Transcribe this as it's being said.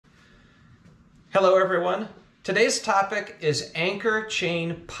Hello everyone. Today's topic is anchor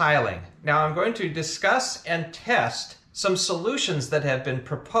chain piling. Now I'm going to discuss and test some solutions that have been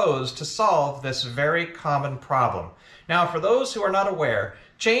proposed to solve this very common problem. Now for those who are not aware,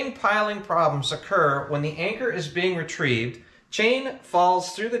 chain piling problems occur when the anchor is being retrieved, chain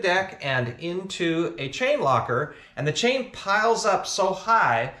falls through the deck and into a chain locker, and the chain piles up so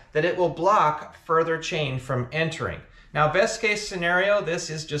high that it will block further chain from entering. Now, best case scenario, this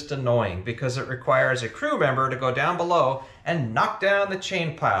is just annoying because it requires a crew member to go down below and knock down the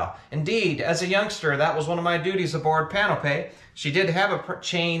chain pile. Indeed, as a youngster, that was one of my duties aboard Panope. She did have a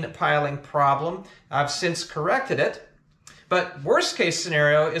chain piling problem. I've since corrected it. But worst case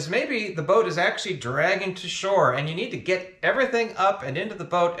scenario is maybe the boat is actually dragging to shore and you need to get everything up and into the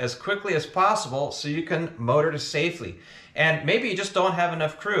boat as quickly as possible so you can motor to safely. And maybe you just don't have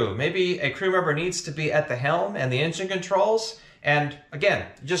enough crew. Maybe a crew member needs to be at the helm and the engine controls. And again,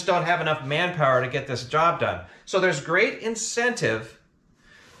 you just don't have enough manpower to get this job done. So there's great incentive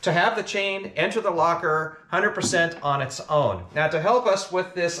to have the chain enter the locker 100% on its own. Now to help us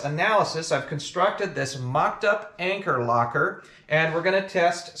with this analysis, I've constructed this mocked up anchor locker, and we're going to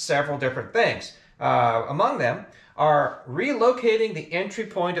test several different things. Among them are relocating the entry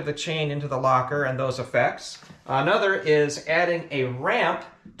point of the chain into the locker and those effects. Another is adding a ramp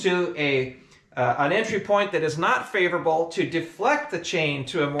to an entry point that is not favorable to deflect the chain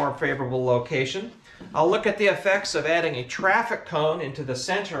to a more favorable location. I'll look at the effects of adding a traffic cone into the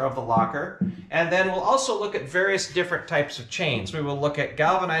center of the locker, and then we'll also look at various different types of chains. We will look at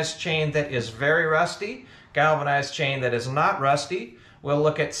galvanized chain that is very rusty, galvanized chain that is not rusty. We'll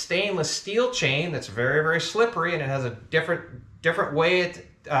look at stainless steel chain that's very, very slippery and it has a different way it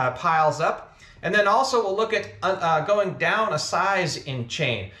piles up. And then also we'll look at going down a size in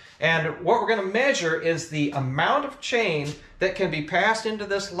chain. And what we're going to measure is the amount of chain that can be passed into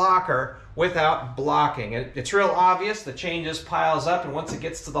this locker without blocking. It's real obvious. The chain just piles up, and once it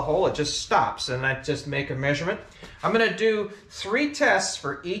gets to the hole, it just stops. And I just make a measurement. I'm going to do 3 tests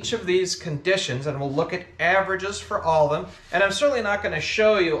for each of these conditions, and we'll look at averages for all of them. And I'm certainly not going to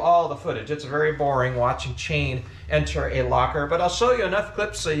show you all the footage. It's very boring watching chain enter a locker, but I'll show you enough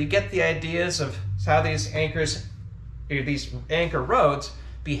clips so you get the ideas of how these anchor rods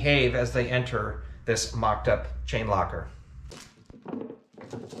behave as they enter this mocked up chain locker.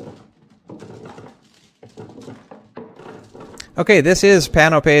 Okay, this is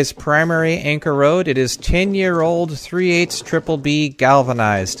Panope's primary anchor rod. It is 10-year-old 3/8 triple B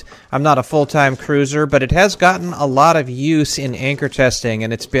galvanized. I'm not a full-time cruiser, but it has gotten a lot of use in anchor testing,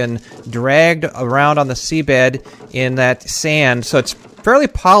 and it's been dragged around on the seabed in that sand, so it's fairly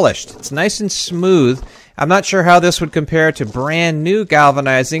polished. It's nice and smooth. I'm not sure how this would compare to brand new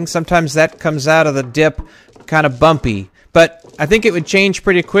galvanizing. Sometimes that comes out of the dip kind of bumpy. But I think it would change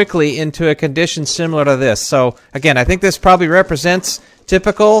pretty quickly into a condition similar to this. So again, I think this probably represents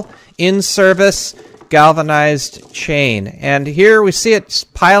typical in-service galvanized chain. And here we see it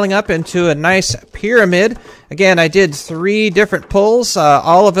piling up into a nice pyramid. Again, I did 3 different pulls,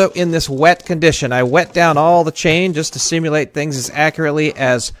 all of it in this wet condition. I wet down all the chain just to simulate things as accurately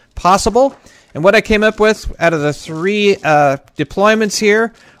as possible. And what I came up with out of the 3 deployments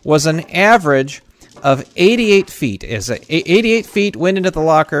here was an average of 88 feet. 88 feet went into the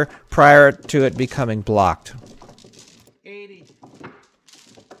locker prior to it becoming blocked. 80.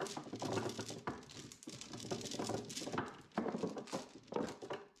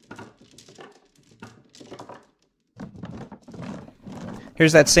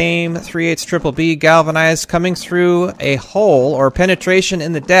 Here's that same 3/8 triple B galvanized coming through a hole or penetration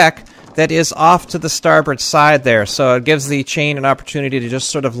in the deck that is off to the starboard side there. So it gives the chain an opportunity to just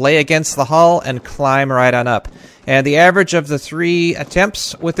sort of lay against the hull and climb right on up. And the average of the 3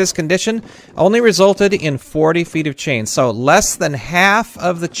 attempts with this condition only resulted in 40 feet of chain. So less than half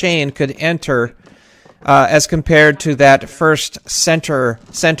of the chain could enter as compared to that first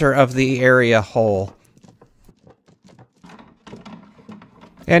center of the area hole.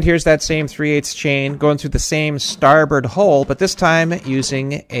 And here's that same 3/8 chain going through the same starboard hole, but this time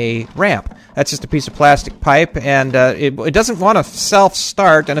using a ramp. That's just a piece of plastic pipe, and it doesn't want to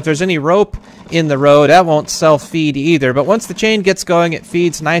self-start, and if there's any rope in the road, that won't self-feed either. But once the chain gets going, it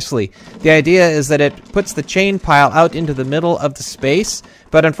feeds nicely. The idea is that it puts the chain pile out into the middle of the space,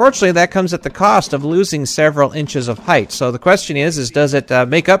 but unfortunately that comes at the cost of losing several inches of height. So the question is does it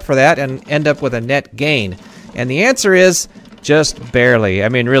make up for that and end up with a net gain? And the answer is just barely. I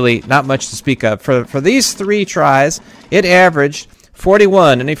mean, really, not much to speak of. For these 3 tries, it averaged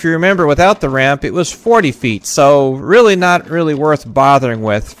 41, and if you remember, without the ramp, it was 40 feet, so really not really worth bothering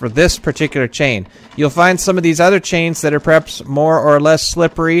with for this particular chain. You'll find some of these other chains that are perhaps more or less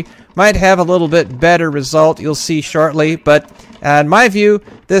slippery might have a little bit better result, you'll see shortly, but in my view,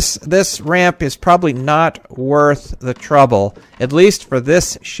 this ramp is probably not worth the trouble, at least for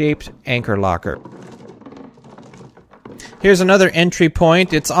this shaped anchor locker. Here's another entry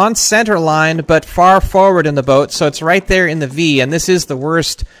point. It's on center line, but far forward in the boat, so it's right there in the V, and this is the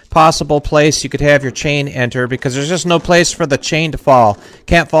worst possible place you could have your chain enter because there's just no place for the chain to fall.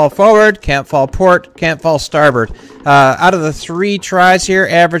 Can't fall forward, can't fall port, can't fall starboard. Out of the 3 tries here,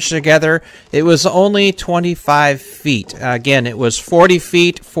 averaged together, it was only 25 feet. Again, it was 40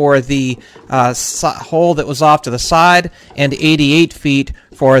 feet for the hole that was off to the side and 88 feet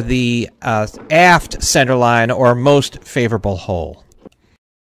for the aft center line or most favorable hole.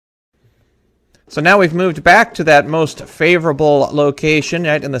 So now we've moved back to that most favorable location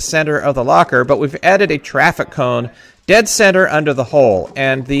right in the center of the locker, but we've added a traffic cone dead center under the hole.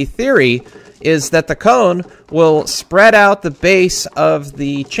 And the theory is that the cone will spread out the base of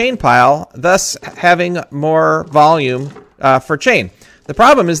the chain pile, thus having more volume for chain. The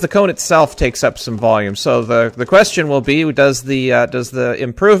problem is the cone itself takes up some volume, so the question will be, does the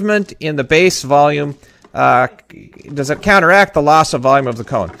improvement in the base volume, does it counteract the loss of volume of the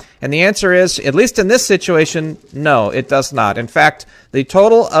cone? And the answer is, at least in this situation, no, it does not. In fact, the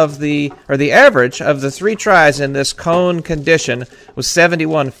total of the average of the 3 tries in this cone condition was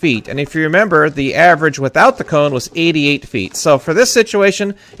 71 feet. And if you remember, the average without the cone was 88 feet. So for this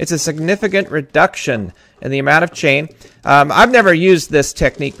situation, it's a significant reduction in the amount of chain. I've never used this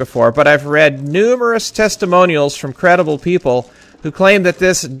technique before, but I've read numerous testimonials from credible people who claim that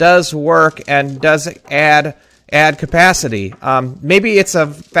this does work and does add capacity. Maybe it's a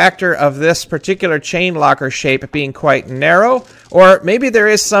factor of this particular chain locker shape being quite narrow, or maybe there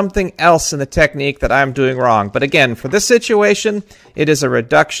is something else in the technique that I'm doing wrong. But again, for this situation, it is a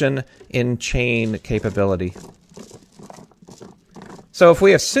reduction in chain capability. So if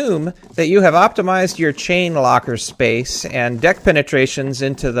we assume that you have optimized your chain locker space and deck penetrations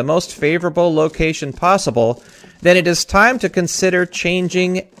into the most favorable location possible, then it is time to consider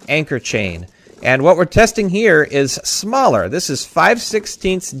changing anchor chain. And what we're testing here is smaller. This is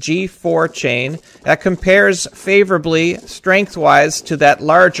 5/16 G4 chain that compares favorably strength-wise to that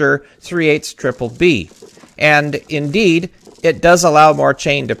larger 3/8 triple B. And indeed, it does allow more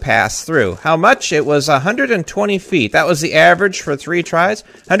chain to pass through. How much? It was 120 feet. That was the average for 3 tries.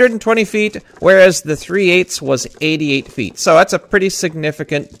 120 feet, whereas the 3/8 was 88 feet. So that's a pretty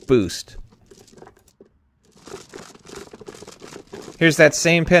significant boost. Here's that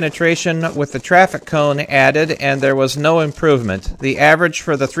same penetration with the traffic cone added, and there was no improvement. The average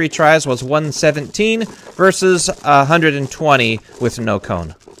for the 3 tries was 117 versus 120 with no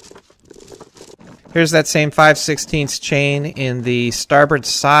cone. Here's that same 5/16 chain in the starboard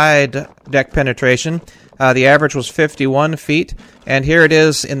side deck penetration. The average was 51 feet, and here it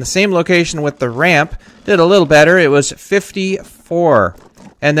is in the same location with the ramp. Did a little better. It was 54.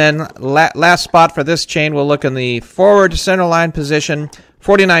 And then last spot for this chain, we'll look in the forward center line position.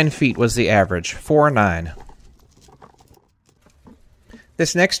 49 feet was the average, 49.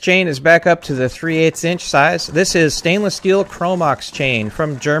 This next chain is back up to the 3/8 inch size. This is stainless steel Chromox chain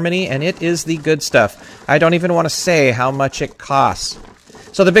from Germany, and it is the good stuff. I don't even want to say how much it costs.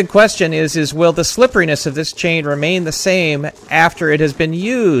 So the big question is will the slipperiness of this chain remain the same after it has been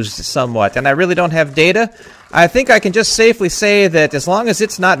used somewhat? And I really don't have data. I think I can just safely say that as long as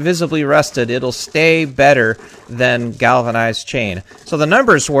it's not visibly rusted, it'll stay better than galvanized chain. So the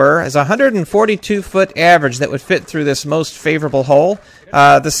numbers were as a 142-foot average that would fit through this most favorable hole.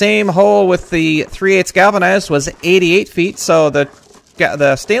 The same hole with the 3/8 galvanized was 88 feet, so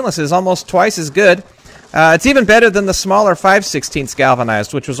the stainless is almost twice as good. It's even better than the smaller 5/16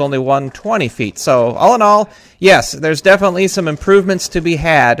 galvanized, which was only 120 feet. So all in all, yes, there's definitely some improvements to be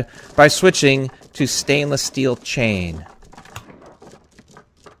had by switching to stainless steel chain.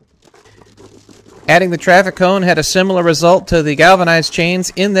 Adding the traffic cone had a similar result to the galvanized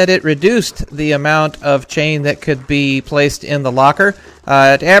chains in that it reduced the amount of chain that could be placed in the locker.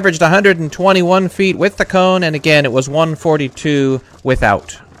 It averaged 121 feet with the cone, and again, it was 142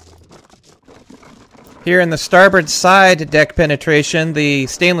 without. Here in the starboard side deck penetration, the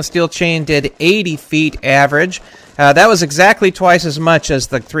stainless steel chain did 80 feet average. That was exactly twice as much as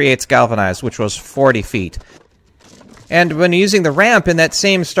the 3/8 galvanized, which was 40 feet. And when using the ramp in that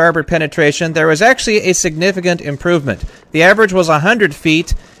same starboard penetration, there was actually a significant improvement. The average was 100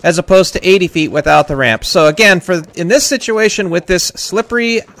 feet as opposed to 80 feet without the ramp. So again, in this situation with this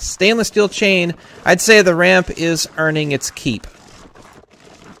slippery stainless steel chain, I'd say the ramp is earning its keep.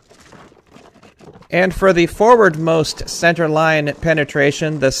 And for the forwardmost center line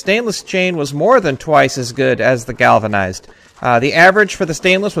penetration, the stainless chain was more than twice as good as the galvanized. The average for the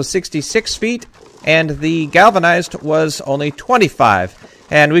stainless was 66 feet, and the galvanized was only 25.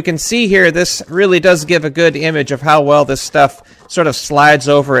 And we can see here, this really does give a good image of how well this stuff sort of slides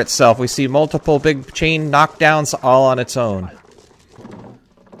over itself. We see multiple big chain knockdowns all on its own.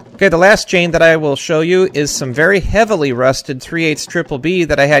 Okay, the last chain that I will show you is some very heavily rusted 3/8 triple B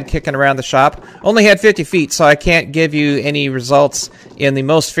that I had kicking around the shop. Only had 50 feet, so I can't give you any results in the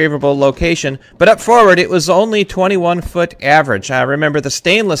most favorable location. But up forward, it was only 21 foot average. Remember, the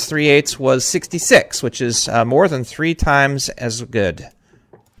stainless 3/8 was 66, which is more than 3 times as good.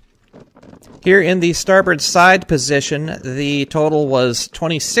 Here in the starboard side position, the total was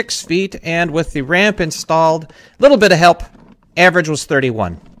 26 feet, and with the ramp installed, a little bit of help, average was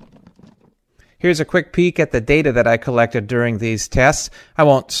 31. Here's a quick peek at the data that I collected during these tests. I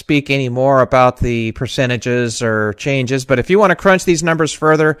won't speak any more about the percentages or changes, but if you want to crunch these numbers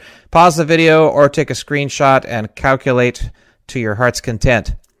further, pause the video or take a screenshot and calculate to your heart's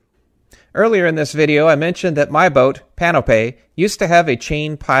content. Earlier in this video, I mentioned that my boat, Panope, used to have a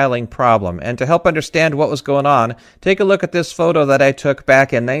chain piling problem, and to help understand what was going on, take a look at this photo that I took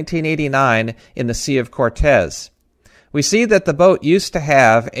back in 1989 in the Sea of Cortez. We see that the boat used to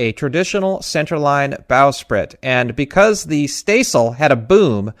have a traditional centerline bowsprit, and because the staysail had a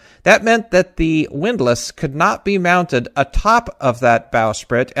boom, that meant that the windlass could not be mounted atop of that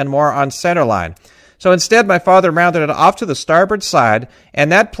bowsprit and more on centerline. So instead, my father mounted it off to the starboard side, and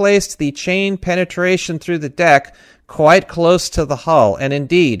that placed the chain penetration through the deck quite close to the hull. And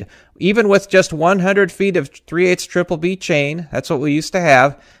indeed, even with just 100 feet of 3/8 triple B chain, that's what we used to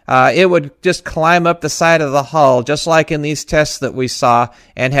have, it would just climb up the side of the hull, just like in these tests that we saw,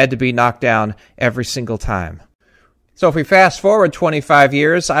 and had to be knocked down every single time. So if we fast forward 25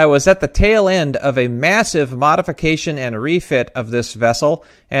 years, I was at the tail end of a massive modification and refit of this vessel,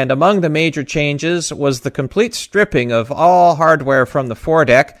 and among the major changes was the complete stripping of all hardware from the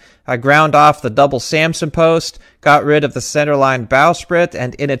foredeck. I ground off the double Samson post, got rid of the centerline bowsprit,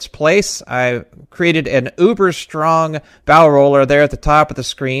 and in its place, I created an uber-strong bow roller there at the top of the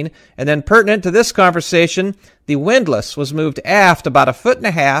screen. And then pertinent to this conversation, the windlass was moved aft about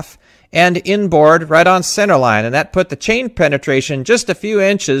 1.5 feet, and inboard right on centerline, and that put the chain penetration just a few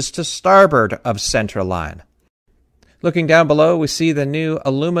inches to starboard of centerline. Looking down below, we see the new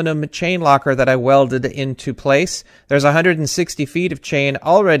aluminum chain locker that I welded into place. There's 160 feet of chain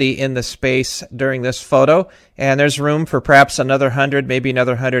already in the space during this photo, and there's room for perhaps another 100, maybe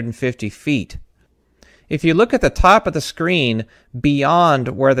another 150 feet. If you look at the top of the screen beyond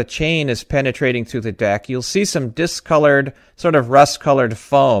where the chain is penetrating through the deck, you'll see some discolored, sort of rust-colored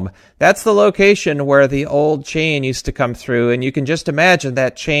foam. That's the location where the old chain used to come through, and you can just imagine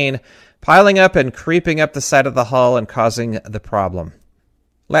that chain piling up and creeping up the side of the hull and causing the problem.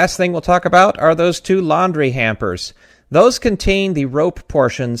 Last thing we'll talk about are those 2 laundry hampers. Those contain the rope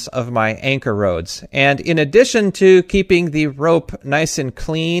portions of my anchor rods, and in addition to keeping the rope nice and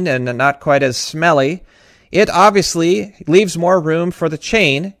clean and not quite as smelly, it obviously leaves more room for the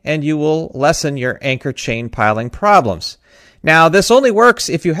chain, and you will lessen your anchor chain piling problems. Now, this only works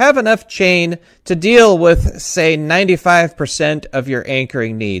if you have enough chain to deal with, say, 95% of your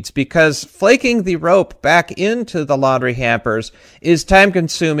anchoring needs, because flaking the rope back into the laundry hampers is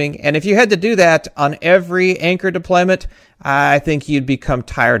time-consuming, and if you had to do that on every anchor deployment, I think you'd become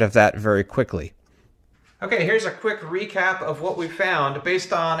tired of that very quickly. Okay, here's a quick recap of what we found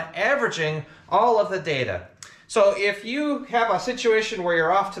based on averaging all of the data. So if you have a situation where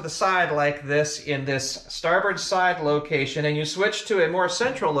you're off to the side like this in this starboard side location and you switch to a more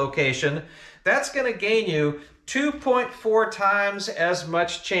central location, that's going to gain you 2.4 times as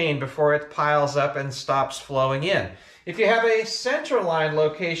much chain before it piles up and stops flowing in. If you have a centerline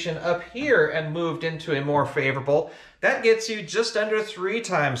location up here and moved into a more favorable, that gets you just under 3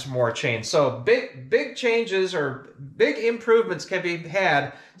 times more chain. So big changes or big improvements can be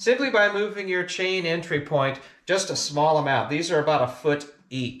had simply by moving your chain entry point just a small amount. These are about 1 foot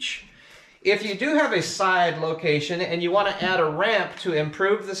each. If you do have a side location and you want to add a ramp to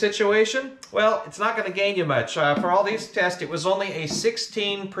improve the situation, well, it's not going to gain you much. For all these tests, it was only a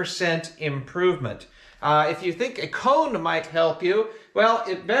 16% improvement. If you think a cone might help you, well,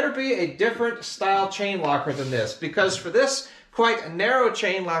 it better be a different style chain locker than this, because for this quite narrow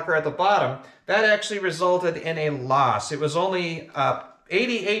chain locker at the bottom, that actually resulted in a loss. It was only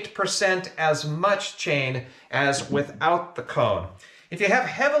 88% as much chain as without the cone. If you have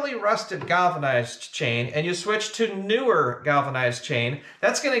heavily rusted galvanized chain and you switch to newer galvanized chain,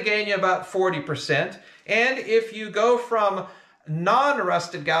 that's going to gain you about 40%. And if you go from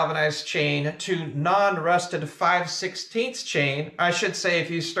non-rusted galvanized chain to non-rusted 5/16 chain, I should say if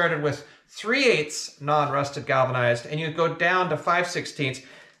you started with 3/8 non-rusted galvanized and you go down to 5/16,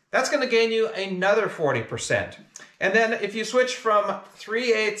 that's going to gain you another 40%. And then if you switch from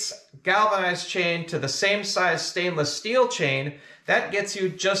 3/8 galvanized chain to the same size stainless steel chain, that gets you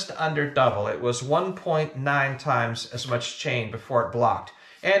just under double. It was 1.9 times as much chain before it blocked.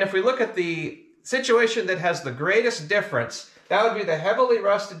 And if we look at the situation that has the greatest difference, that would be the heavily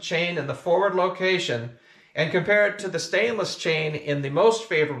rusted chain in the forward location, and compare it to the stainless chain in the most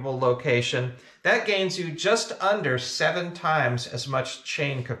favorable location, that gains you just under 7 times as much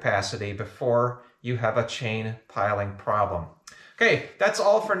chain capacity before you have a chain piling problem. Okay, that's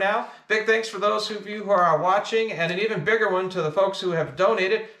all for now. Big thanks for those of you who are watching, and an even bigger one to the folks who have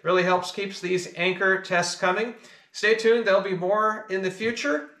donated. Really helps keeps these anchor tests coming. Stay tuned, there'll be more in the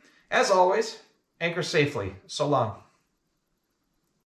future. As always, anchor safely. So long.